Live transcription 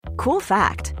Cool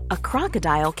fact, a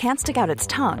crocodile can't stick out its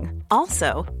tongue.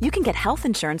 Also, you can get health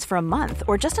insurance for a month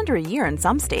or just under a year in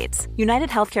some states. United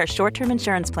Healthcare short-term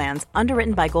insurance plans,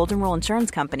 underwritten by Golden Rule Insurance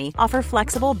Company, offer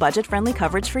flexible, budget-friendly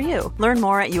coverage for you. Learn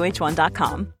more at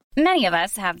uh1.com. Many of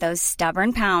us have those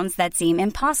stubborn pounds that seem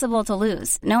impossible to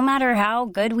lose, no matter how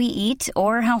good we eat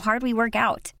or how hard we work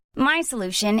out. My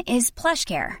solution is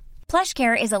PlushCare.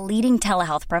 PlushCare is a leading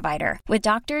telehealth provider with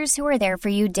doctors who are there for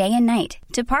you day and night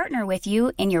to partner with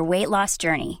you in your weight loss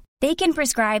journey. They can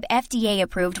prescribe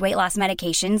FDA-approved weight loss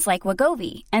medications like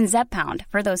Wegovy and Zepbound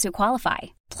for those who qualify.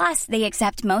 Plus, they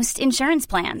accept most insurance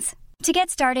plans. To get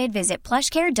started, visit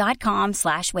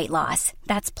plushcare.com/weightloss.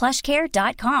 That's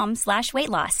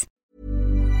plushcare.com/weightloss.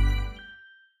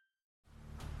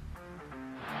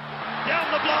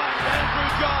 Down the blind, Andrew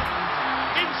John.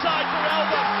 Inside for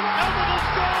Albert. Albert will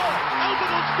score.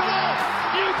 Albert will score.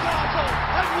 Newcastle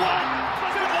have won.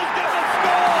 Fiddler's going to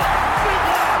score.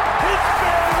 Fiddler, it's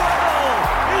farewell.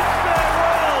 It's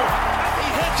farewell. And he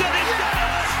hits it. He's done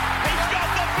it. He's got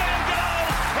the field goal.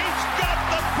 He's got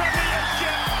the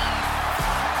premiership.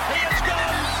 He has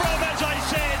gone from, as I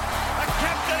said, a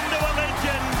captain to a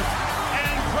legend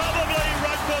and probably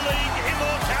rugby league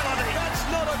immortality. That's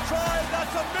not a try.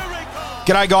 That's a miracle.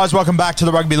 G'day guys, welcome back to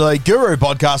the Rugby League Guru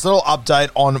podcast. A little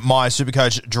update on my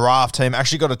Supercoach draft team.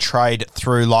 Actually got a trade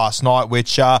through last night,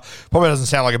 which probably doesn't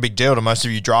sound like a big deal to most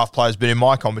of you draft players, but in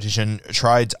my competition,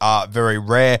 trades are very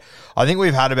rare. I think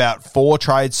we've had about 4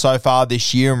 trades so far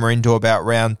this year, and we're into about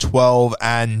round 12,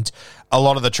 and a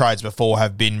lot of the trades before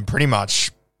have been pretty much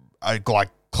like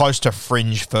close to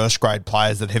fringe first-grade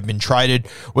players that have been traded.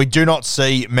 We do not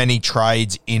see many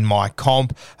trades in my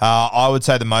comp. I would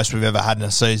say the most we've ever had in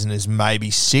a season is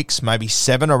maybe 6, maybe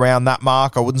 7 around that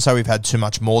mark. I wouldn't say we've had too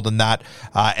much more than that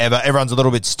ever. Everyone's a little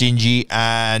bit stingy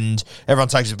and everyone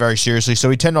takes it very seriously, so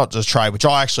we tend not to trade, which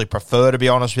I actually prefer, to be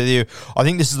honest with you. I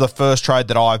think this is the first trade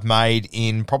that I've made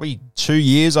in probably 2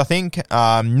 years, I think.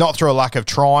 Not through a lack of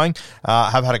trying.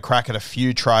 Have had a crack at a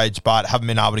few trades, but haven't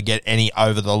been able to get any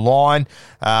over the line.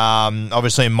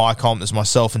 Obviously in my comp, there's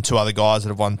myself and 2 other guys that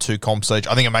have won 2 comps each.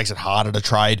 I think it makes it harder to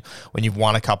trade when you've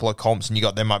won a couple of comps and you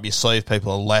got them up your sleeve.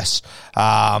 People are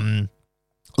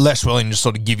less willing to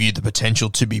sort of give you the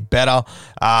potential to be better.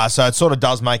 So it sort of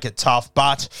does make it tough,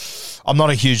 but I'm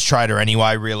not a huge trader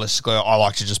anyway. Realistically, I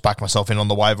like to just back myself in on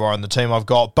the waiver on the team I've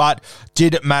got, but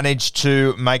did manage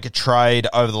to make a trade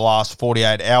over the last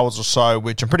 48 hours or so,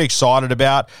 which I'm pretty excited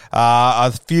about.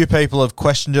 A few people have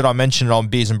questioned it. I mentioned it on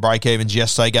Beers and Breakevens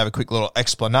yesterday, gave a quick little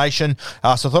explanation. So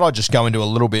I thought I'd just go into a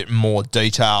little bit more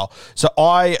detail. So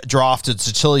I drafted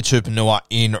Sitili Tupouniua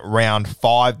in round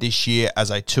 5 this year as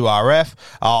a 2RF.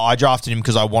 I drafted him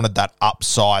because I wanted that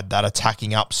upside, that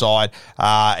attacking upside,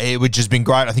 which has been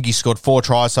great. I think he scored 4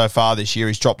 tries so far this year.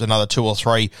 He's dropped another 2 or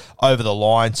 3 over the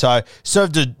line. So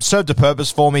served a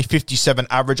purpose for me, 57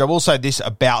 average. I will say this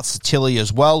about Sitili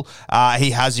as well.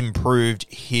 He has improved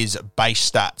his base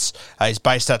stats. His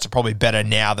base stats are probably better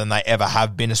now than they ever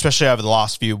have been, especially over the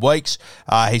last few weeks.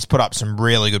 He's put up some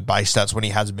really good base stats when he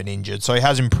hasn't been injured. So he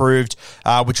has improved,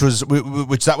 which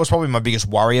that was probably my biggest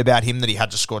worry about him, that he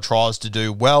had to score tries to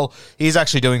do well. He's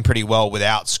actually doing pretty well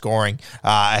without scoring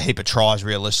a heap of tries,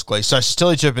 realistically. So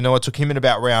Sitili Tupouniua took him in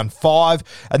about round 5.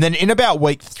 And then in about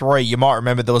week 3, you might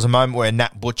remember there was a moment where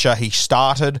Nat Butcher, he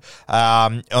started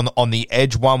on the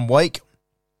edge one week.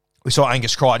 We saw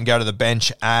Angus Crichton go to the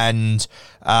bench, and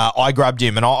I grabbed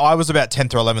him, and I was about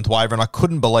 10th or 11th waiver, and I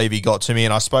couldn't believe he got to me,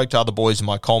 and I spoke to other boys in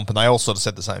my comp, and they all sort of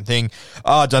said the same thing.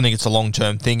 I don't think it's a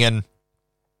long-term thing, and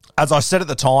as I said at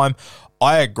the time,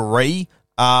 I agree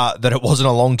that it wasn't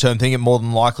a long-term thing. It more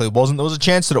than likely wasn't. There was a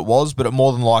chance that it was, but it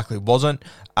more than likely wasn't.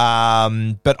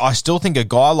 But I still think a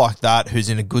guy like that, who's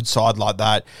in a good side like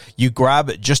that, you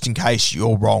grab it just in case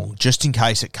you're wrong, just in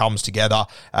case it comes together.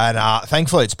 And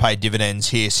thankfully, it's paid dividends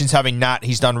here. Since having Nat,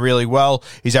 he's done really well.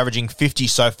 He's averaging 50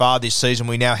 so far this season.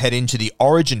 We now head into the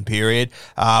Origin period,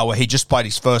 where he just played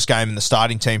his first game in the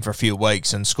starting team for a few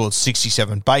weeks and scored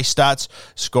 67 base stats,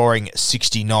 scoring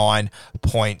 69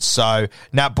 points. So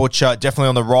Nat Butcher, definitely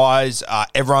on the rise.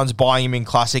 Everyone's buying him in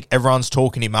Classic. Everyone's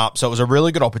talking him up. So it was a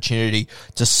really good opportunity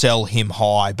to sell him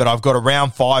high. But I've got a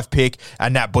round 5 pick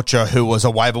and Nat Butcher, who was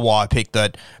a waiver wire pick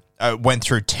that went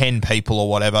through 10 people or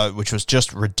whatever, which was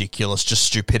just ridiculous, just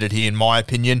stupidity in my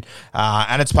opinion.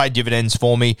 And it's paid dividends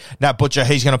for me. Nat Butcher,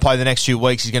 he's going to play the next few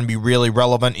weeks. He's going to be really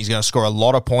relevant. He's going to score a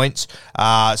lot of points.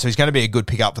 So he's going to be a good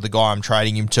pickup for the guy I'm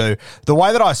trading him to. The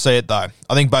way that I see it, though,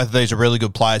 I think both of these are really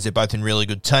good players. They're both in really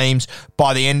good teams.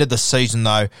 By the end of the season,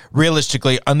 though,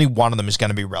 realistically, only one of them is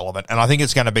going to be relevant. And I think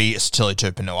it's going to be Sitili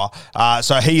Tupouniua.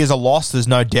 So he is a loss. There's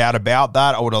no doubt about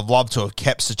that. I would have loved to have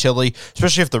kept Sitili,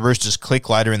 especially if the Roosters click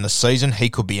later in the season. He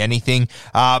could be anything.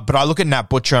 But I look at Nat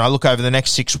Butcher and I look over the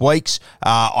next 6 weeks.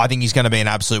 I think he's going to be an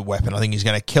absolute weapon. I think he's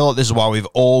going to kill it. This is why we've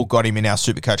all got him in our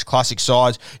Supercoach Classic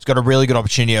sides. He's got a really good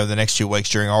opportunity over the next few weeks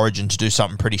during Origin to do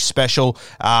something pretty special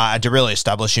and to really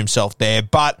establish himself there.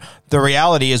 But the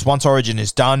reality is once Origin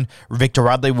is done, Victor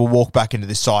Radley will walk back into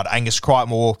this side. Angus Crichton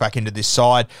will walk back into this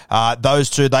side. Those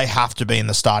two, they have to be in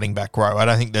the starting back row. I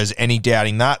don't think there's any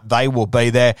doubting that. They will be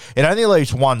there. It only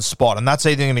leaves one spot, and that's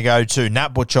either going to go to Nat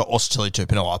Butcher or Sitili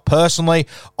Tupouniua. Personally,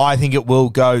 I think it will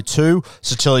go to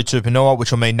Sitili Tupouniua,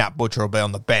 which will mean Nat Butcher will be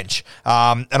on the bench.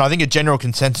 And I think a general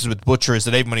consensus with Butcher is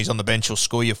that even when he's on the bench, he'll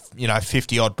score you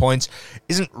 50-odd points.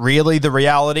 Isn't really the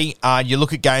reality. You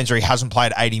look at games where he hasn't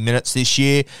played 80 minutes this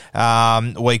year.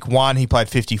 Week 1, he played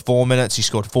 54 minutes. He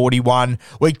scored 41.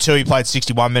 Week 2, he played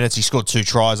 61 minutes. He scored 2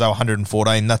 tries, though,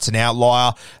 114. That's an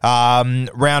outlier.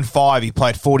 Round 5, he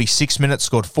played 46 minutes,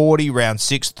 scored 40. Round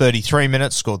 6, 33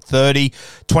 minutes, scored 30.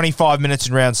 25 minutes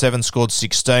in round 7, scored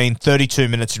 16. 32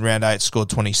 minutes in round 8, scored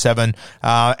 27.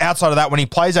 Outside of that, when he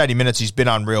plays 80 minutes, he's been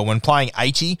unreal. When playing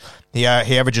 80, he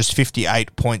averages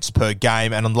 58 points per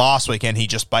game, and on last weekend, he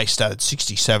just base statted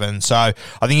 67. So I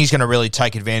think he's going to really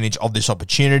take advantage of this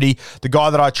opportunity. The guy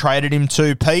that I traded him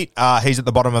to, Pete, he's at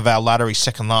the bottom of our ladder. He's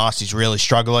second last. He's really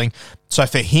struggling. So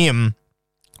for him,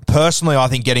 personally, I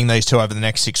think getting these two over the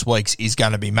next 6 weeks is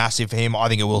going to be massive for him. I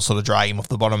think it will sort of drag him off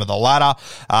the bottom of the ladder.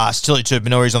 Sitili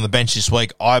Tupouniua is on the bench this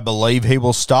week. I believe he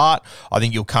will start. I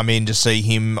think you'll come in to see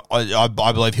him. I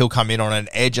believe he'll come in on an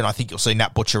edge, and I think you'll see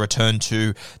Nat Butcher return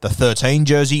to the 13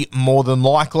 jersey more than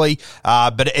likely.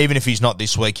 But even if he's not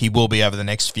this week, he will be over the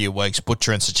next few weeks.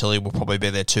 Butcher and Sitili will probably be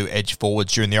their 2 edge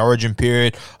forwards during the Origin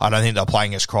period. I don't think they're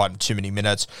playing as Crichton too many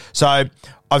minutes. So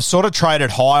I've sort of traded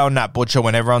high on Nat Butcher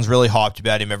when everyone's really hyped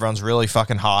about him. Everyone's really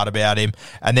fucking hard about him.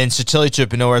 And then Sitili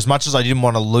Tupouniua, as much as I didn't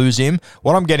want to lose him,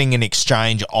 what I'm getting in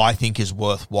exchange I think is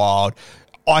worthwhile.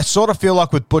 I sort of feel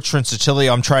like with Butcher and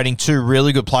Sitili, I'm trading 2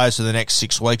 really good players for the next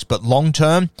 6 weeks, but long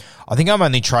term, I think I'm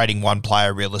only trading 1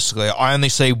 player realistically. I only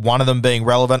see one of them being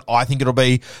relevant. I think it'll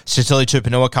be Sitili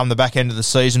Tupouniua come the back end of the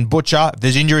season. Butcher, if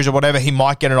there's injuries or whatever, he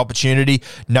might get an opportunity.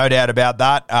 No doubt about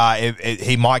that.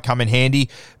 He might come in handy.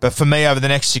 But for me, over the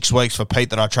next 6 weeks for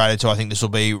Pete that I traded to, I think this will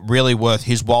be really worth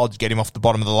his while to get him off the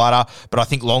bottom of the ladder. But I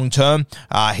think long term,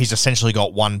 he's essentially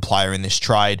got 1 player in this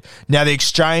trade. Now, the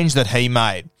exchange that he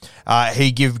made,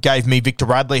 he gave me Victor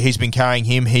Radley. He's been carrying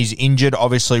him. He's injured.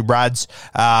 Obviously, Rad's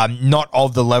not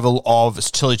of the level of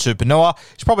Sitili Tupouniua.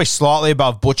 He's probably slightly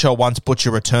above Butcher once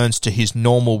Butcher returns to his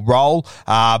normal role.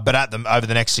 But over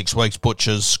the next 6 weeks,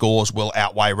 Butcher's scores will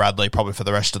outweigh Radley probably for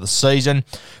the rest of the season.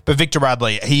 But Victor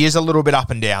Radley, he is a little bit up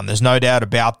and down. There's no doubt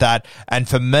about that. And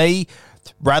for me,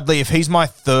 Radley, if he's my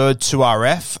third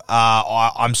 2RF,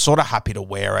 I'm sort of happy to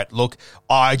wear it. Look,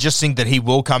 I just think that he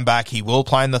will come back. He will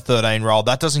play in the 13 role.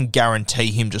 That doesn't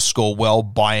guarantee him to score well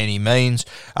by any means.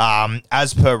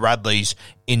 As per Radley's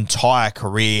entire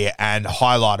career and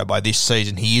highlighted by this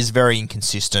season, he is very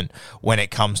inconsistent when it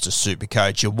comes to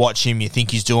Supercoach. You watch him, you think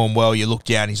he's doing well. You look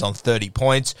down, he's on 30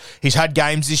 points. He's had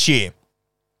games this year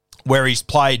where he's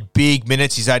played big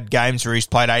minutes. He's had games where he's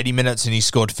played 80 minutes and he's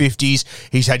scored 50s.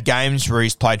 He's had games where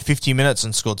he's played 50 minutes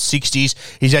and scored 60s.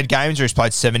 He's had games where he's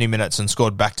played 70 minutes and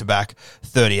scored back-to-back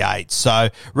 38. So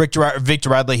Victor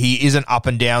Radley, he is an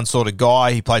up-and-down sort of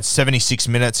guy. He played 76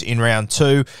 minutes in round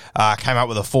 2, came up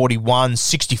with a 41,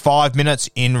 65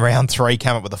 minutes in round 3,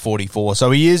 came up with a 44.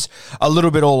 So he is a little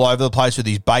bit all over the place with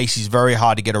his base. He's very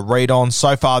hard to get a read on.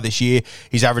 So far this year,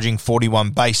 he's averaging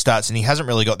 41 base stats, and he hasn't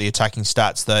really got the attacking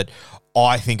stats that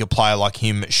I think a player like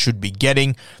him should be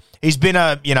getting. He's been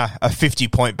a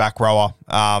 50-point back rower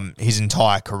his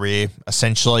entire career,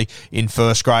 essentially, in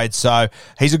first grade. So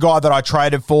he's a guy that I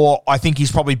traded for. I think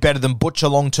he's probably better than Butcher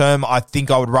long-term. I think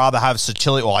I would rather have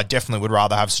Sitili, or I definitely would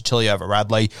rather have Sitili over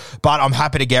Radley. But I'm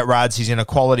happy to get Rads. He's in a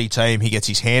quality team. He gets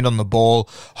his hand on the ball.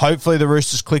 Hopefully the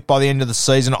Roosters click by the end of the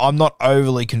season. I'm not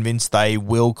overly convinced they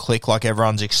will click like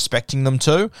everyone's expecting them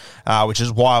to, which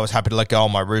is why I was happy to let go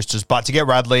on my Roosters. But to get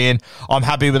Radley in, I'm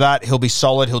happy with that. He'll be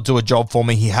solid. He'll do a job for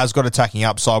me. He has got attacking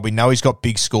upside. We know he's got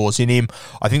big scores in him.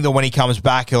 I think that when he comes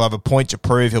back, he'll have a point to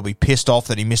prove. He'll be pissed off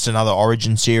that he missed another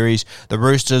Origin series. The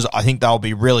Roosters, I think they'll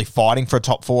be really fighting for a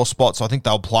top 4 spot, so I think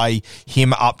they'll play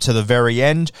him up to the very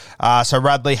end. So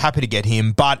Radley, happy to get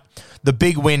him. But the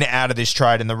big win out of this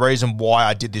trade, and the reason why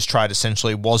I did this trade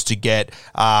essentially was to get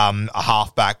a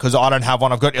halfback, because I don't have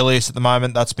one. I've got Ilias at the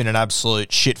moment. That's been an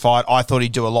absolute shit fight. I thought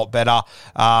he'd do a lot better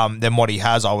than what he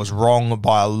has. I was wrong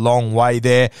by a long way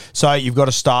there. So you've got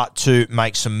to start to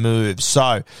make some moves.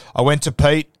 So I went to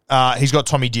Pete. he's got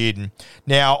Tommy Dearden.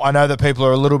 Now, I know that people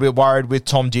are a little bit worried with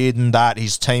Tom Dearden that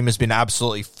his team has been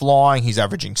absolutely flying. He's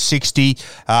averaging 60,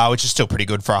 which is still pretty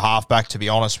good for a halfback, to be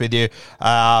honest with you.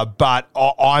 But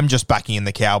I'm just backing in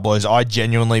the Cowboys. I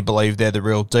genuinely believe they're the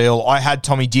real deal. I had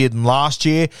Tommy Dearden last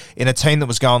year in a team that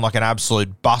was going like an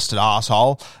absolute busted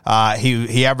asshole.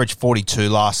 He averaged 42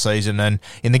 last season, and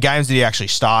in the games that he actually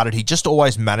started, he just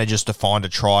always manages to find a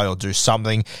try or do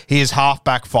something. He is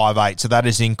halfback 5'8", so that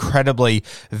is incredibly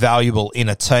valuable in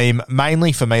a team.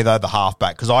 Mainly for me, though, the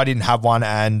halfback, because I didn't have one,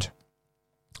 and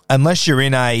unless you're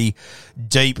in a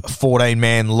deep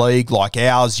 14-man league like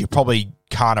ours, you probably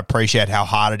can't appreciate how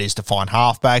hard it is to find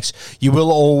halfbacks. You will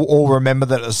all remember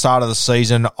that at the start of the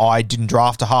season, I didn't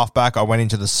draft a halfback. I went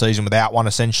into the season without one,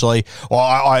 essentially. Well,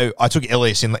 I took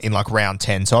Ilias in like round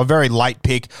 10, so a very late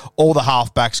pick. All the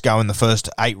halfbacks go in the first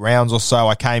 8 rounds or so.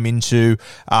 I came into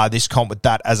this comp with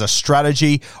that as a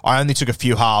strategy. I only took a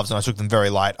few halves, and I took them very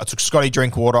late. I took Scotty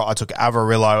Drinkwater, I took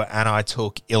Averillo, and I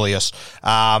took Ilias.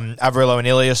 Averillo and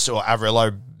Ilias, or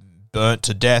Averillo burnt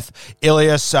to death.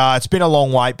 Ilias, it's been a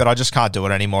long wait, but I just can't do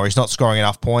it anymore. He's not scoring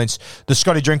enough points. The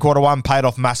Scotty Drinkwater one paid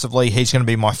off massively. He's going to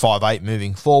be my 5'8"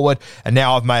 moving forward, and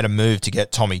now I've made a move to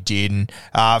get Tommy Dearden.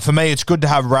 For me, it's good to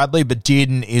have Radley, but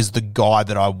Dearden is the guy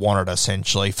that I wanted,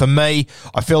 essentially. For me,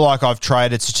 I feel like I've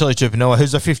traded Sitili Tupanua,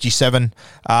 who's a 57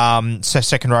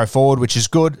 second row forward, which is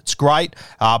good. It's great,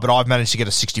 but I've managed to get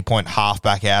a 60-point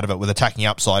halfback out of it with attacking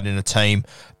upside in a team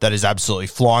that is absolutely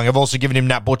flying. I've also given him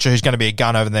Nat Butcher, who's going to be a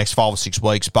gun over the next 5 or 6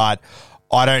 weeks, but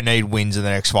I don't need wins in the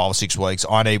next 5 or 6 weeks.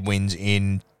 I need wins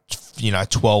in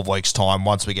 12 weeks' time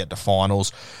once we get to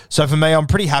finals. So for me, I'm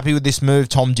pretty happy with this move.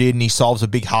 Tom Dearden, he solves a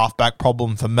big halfback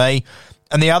problem for me.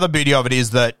 And the other beauty of it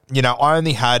is that, I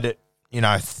only had,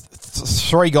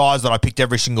 3 guys that I picked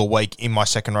every single week in my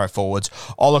second row forwards.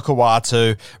 Ola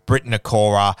Kawatu, Britton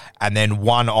Okora, and then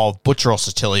one of Butcher or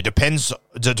Sitili.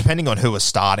 Depending on who is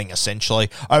starting, essentially.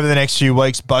 Over the next few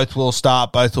weeks, both will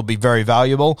start. Both will be very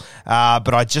valuable.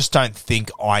 But I just don't think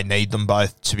I need them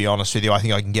both, to be honest with you. I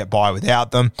think I can get by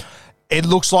without them. It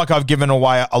looks like I've given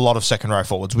away a lot of second row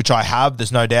forwards, which I have.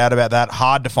 There's no doubt about that.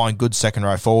 Hard to find good second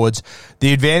row forwards.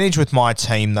 The advantage with my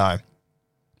team, though,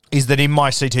 is that in my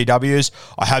CTWs,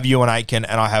 I have Ewan Aitken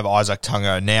and I have Isaac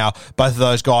Tungo. Now, both of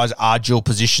those guys are dual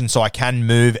position, so I can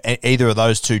move either of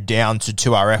those two down to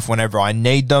 2RF whenever I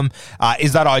need them.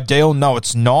 Is that ideal? No,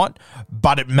 it's not.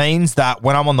 But it means that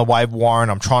when I'm on the waiver wire and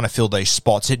I'm trying to fill these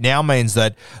spots, it now means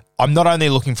that I'm not only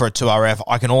looking for a 2RF,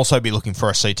 I can also be looking for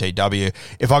a CTW.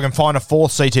 If I can find a 4th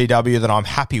CTW that I'm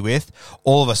happy with,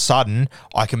 all of a sudden,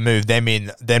 I can move them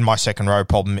in. Then my second row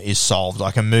problem is solved. I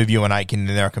can move Ewan Aitken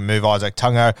in there. I can move Isaac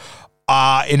Tungo.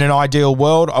 In an ideal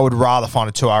world, I would rather find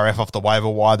a 2RF off the waiver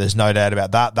wire. There's no doubt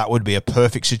about that. That would be a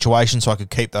perfect situation, so I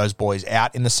could keep those boys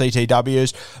out in the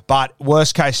CTWs. But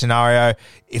worst case scenario,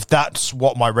 if that's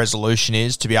what my resolution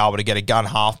is, to be able to get a gun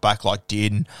halfback like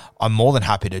Dearden, I'm more than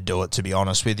happy to do it, to be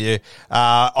honest with you.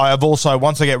 I have also,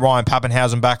 once I get Ryan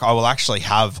Pappenhausen back, I will actually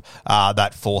have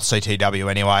that 4th CTW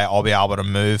anyway. I'll be able to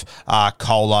move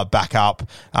Kohler back up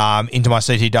into my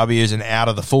CTWs and out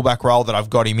of the fullback role that I've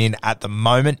got him in at the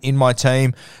moment in my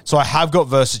team. So I have got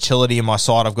versatility in my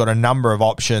side. I've got a number of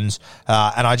options,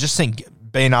 and I just think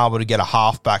being able to get a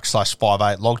halfback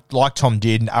 /5'8", like Tom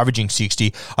did, averaging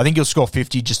 60, I think he'll score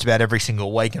 50 just about every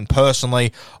single week. And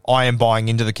personally, I am buying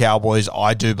into the Cowboys.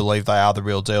 I do believe they are the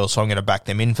real deal, so I'm going to back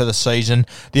them in for the season.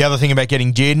 The other thing about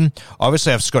getting Dearden, I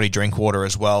obviously have Scotty Drinkwater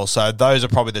as well. So those are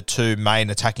probably the 2 main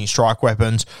attacking strike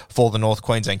weapons for the North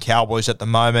Queensland Cowboys at the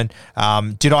moment.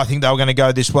 Did I think they were going to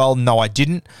go this well? No, I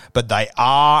didn't, but they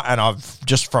are, and I've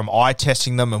just from eye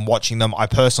testing them and watching them, I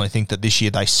personally think that this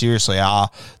year they seriously are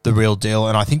the real deal.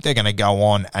 And I think they're going to go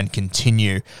on and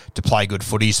continue to play good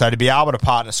footy. So to be able to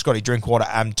partner Scotty Drinkwater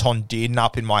and Tom Dearden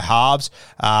up in my halves,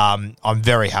 I'm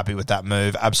very happy with that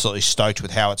move. Absolutely stoked with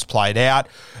how it's played out.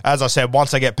 As I said,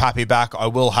 once I get Pappy back, I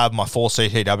will have my 4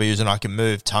 CTWs and I can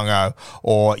move Tungo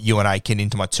or Ewan Aitken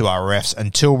into my 2 RFs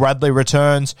until Radley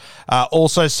returns.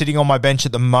 Also sitting on my bench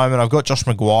at the moment, I've got Josh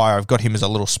Maguire. I've got him as a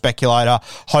little speculator,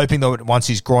 hoping that once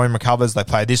his groin recovers, they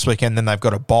play this weekend, then they've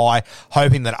got a bye,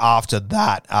 hoping that after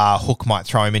that, Hook might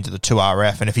throw him into the 2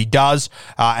 RF. And if he does,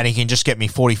 and he can just get me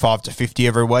 45 to 50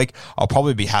 every week, I'll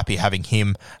probably be happy having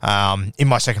him in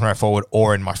my second row forward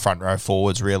or in my front row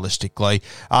forwards, realistically.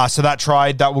 So that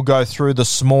trade, that will go through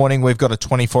this morning. We've got a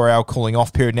 24-hour cooling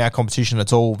off period now, competition.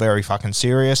 It's all very fucking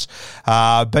serious.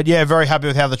 But yeah, very happy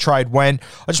with how the trade went.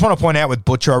 I just want to point out with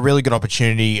Butcher, a really good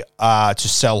opportunity to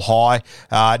sell high.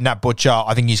 Nat Butcher,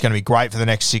 I think he's going to be great for the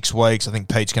next 6 weeks. I think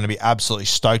Pete's going to be absolutely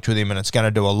stoked with him, and it's going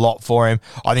to do a lot for him.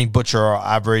 I think Butcher Butcher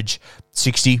average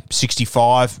 60,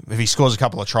 65. If he scores a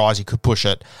couple of tries, he could push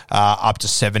it up to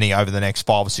 70 over the next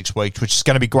 5 or 6 weeks, which is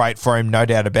going to be great for him, no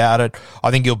doubt about it.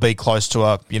 I think he'll be close to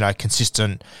a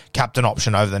consistent captain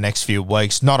option over the next few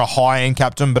weeks. Not a high-end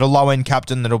captain, but a low-end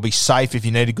captain that'll be safe if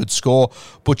you need a good score.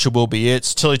 Butcher will be it.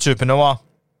 Sitili Tupouniua,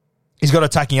 he's got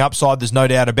attacking upside, there's no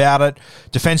doubt about it.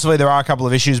 Defensively, there are a couple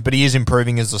of issues, but he is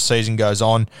improving as the season goes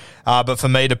on. But for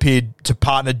me to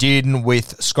partner Dearden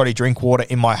with Scotty Drinkwater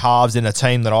in my halves in a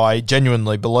team that I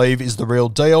genuinely believe is the real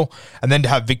deal, and then to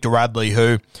have Victor Radley,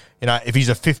 who, if he's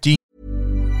a 50...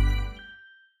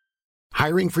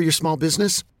 Hiring for your small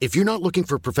business? If you're not looking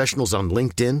for professionals on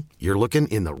LinkedIn, you're looking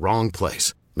in the wrong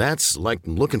place. That's like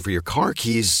looking for your car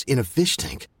keys in a fish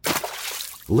tank.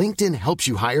 LinkedIn helps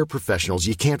you hire professionals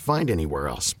you can't find anywhere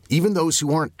else, even those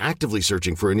who aren't actively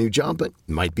searching for a new job but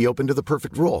might be open to the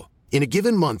perfect role. In a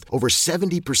given month, over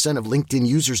 70% of LinkedIn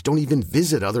users don't even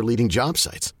visit other leading job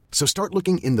sites. So start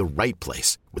looking in the right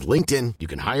place. With LinkedIn, you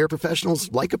can hire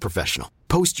professionals like a professional.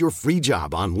 Post your free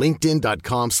job on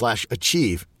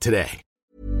linkedin.com/achieve today.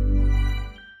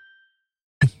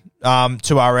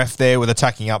 2RF there with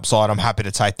attacking upside. I'm happy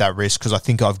to take that risk because I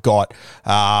think I've got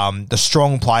the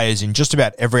strong players in just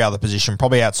about every other position,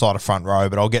 probably outside of front row,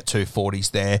 but I'll get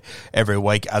 240s there every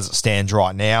week as it stands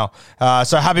right now.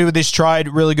 So happy with this trade.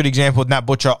 Really good example with Nat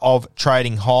Butcher of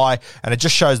trading high, and it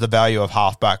just shows the value of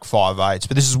halfback 5'8".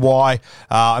 But this is why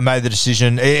I made the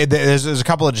decision. There's a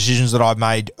couple of decisions that I've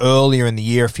made earlier in the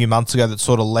year, a few months ago, that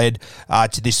sort of led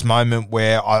to this moment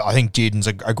where I think Dearden's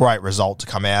a great result to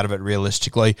come out of it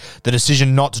realistically. The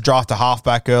decision not to draft a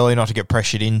halfback early, not to get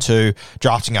pressured into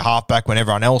drafting a halfback when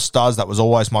everyone else does, that was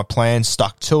always my plan.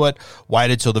 Stuck to it.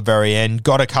 Waited till the very end.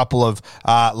 Got a couple of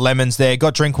lemons there.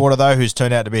 Got Drinkwater, though, who's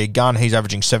turned out to be a gun. He's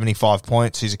averaging 75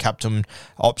 points. He's a captain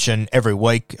option every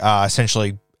week,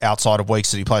 essentially outside of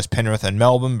weeks that he plays Penrith and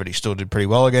Melbourne, but he still did pretty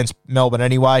well against Melbourne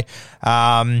anyway.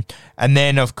 And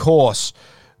then, of course,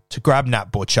 to grab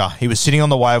Nat Butcher. He was sitting on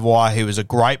the waiver wire. He was a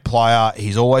great player.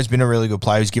 He's always been a really good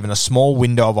player. He's given a small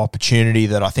window of opportunity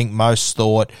that I think most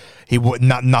thought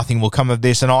nothing will come of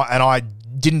this. And I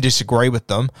didn't disagree with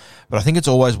them, but I think it's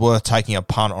always worth taking a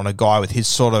punt on a guy with his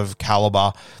sort of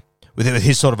caliber, with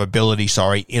his sort of ability,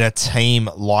 in a team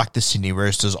like the Sydney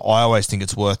Roosters. I always think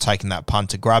it's worth taking that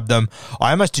punt to grab them.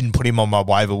 I almost didn't put him on my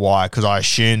waiver wire because I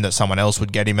assumed that someone else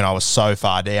would get him, and I was so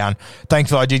far down.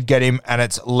 Thankfully, I did get him, and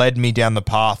it's led me down the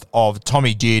path of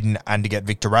Tommy Dearden and to get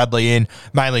Victor Radley in.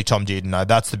 Mainly Tom Dearden, though.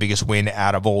 That's the biggest win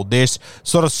out of all this.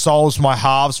 Sort of solves my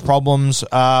halves problems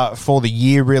for the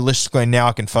year, realistically. Now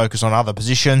I can focus on other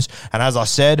positions. And as I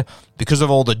said, because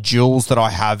of all the duels that I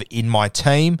have in my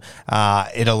team,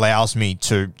 it allows me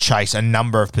to chase a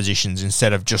number of positions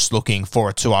instead of just looking for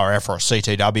a 2RF or a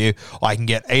CTW. I can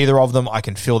get either of them. I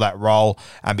can fill that role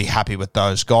and be happy with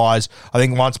those guys. I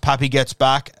think once Pappy gets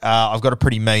back, I've got a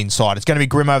pretty mean side. It's going to be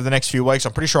grim over the next few weeks.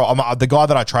 I'm pretty sure the guy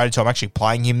that I traded to, I'm actually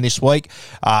playing him this week.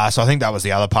 So I think that was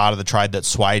the other part of the trade that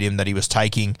swayed him, that he was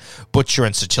taking Butcher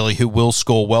and Sitili, who will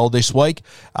score well this week,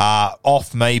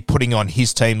 off me, putting on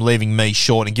his team, leaving me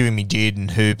short and giving me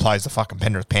Dearden, who plays the fucking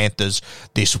Penrith Panthers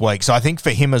this week. So I think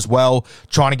for him as well,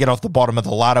 trying to get off the bottom of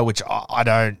the ladder, which I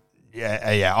don't.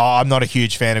 Yeah, I'm not a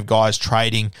huge fan of guys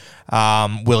trading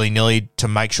willy-nilly to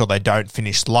make sure they don't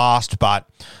finish last, but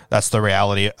that's the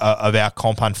reality of our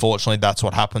comp. Unfortunately, that's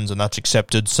what happens, and that's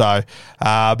accepted. So,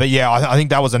 but yeah, I think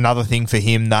that was another thing for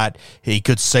him, that he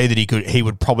could see that he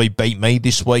would probably beat me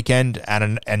this weekend,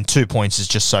 and 2 points is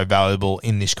just so valuable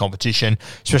in this competition,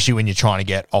 especially when you're trying to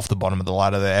get off the bottom of the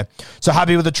ladder there. So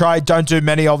happy with the trade. Don't do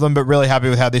many of them, but really happy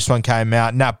with how this one came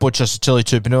out. Nat Butcher, Sitili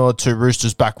Tupouniua, 2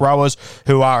 Roosters back rowers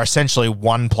who are essentially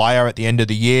one player at the end of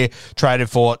the year. Traded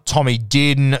for Tommy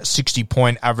Dearden,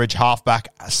 60-point average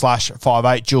halfback /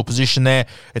 5'8", dual position there.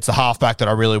 It's the halfback that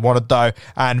I really wanted, though.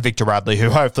 And Victor Radley, who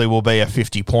hopefully will be a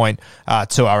 50-point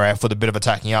 2RF with a bit of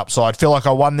attacking upside. Feel like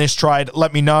I won this trade.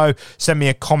 Let me know. Send me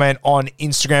a comment on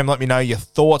Instagram. Let me know your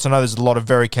thoughts. I know there's a lot of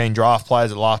very keen draft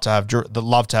players that love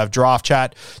to have draft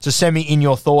chat. So send me in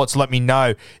your thoughts. Let me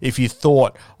know if you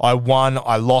thought I won,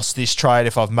 I lost this trade,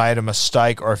 if I've made a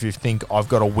mistake, or if you think I've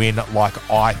got a win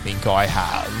like I think I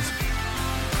have.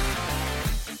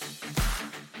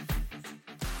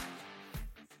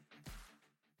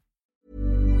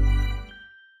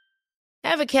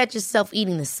 Ever catch yourself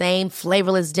eating the same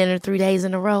flavorless dinner 3 days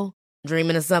in a row?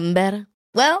 Dreaming of something better?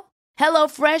 Well,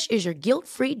 HelloFresh is your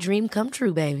guilt-free dream come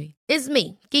true, baby. It's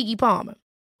me, Keke Palmer.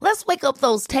 Let's wake up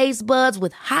those taste buds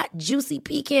with hot, juicy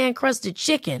pecan-crusted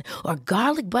chicken or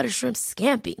garlic butter shrimp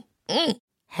scampi.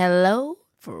 Hello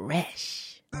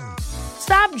Fresh.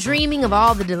 Stop dreaming of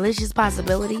all the delicious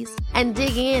possibilities and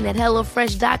dig in at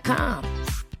HelloFresh.com.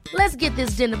 Let's get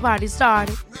this dinner party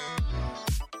started.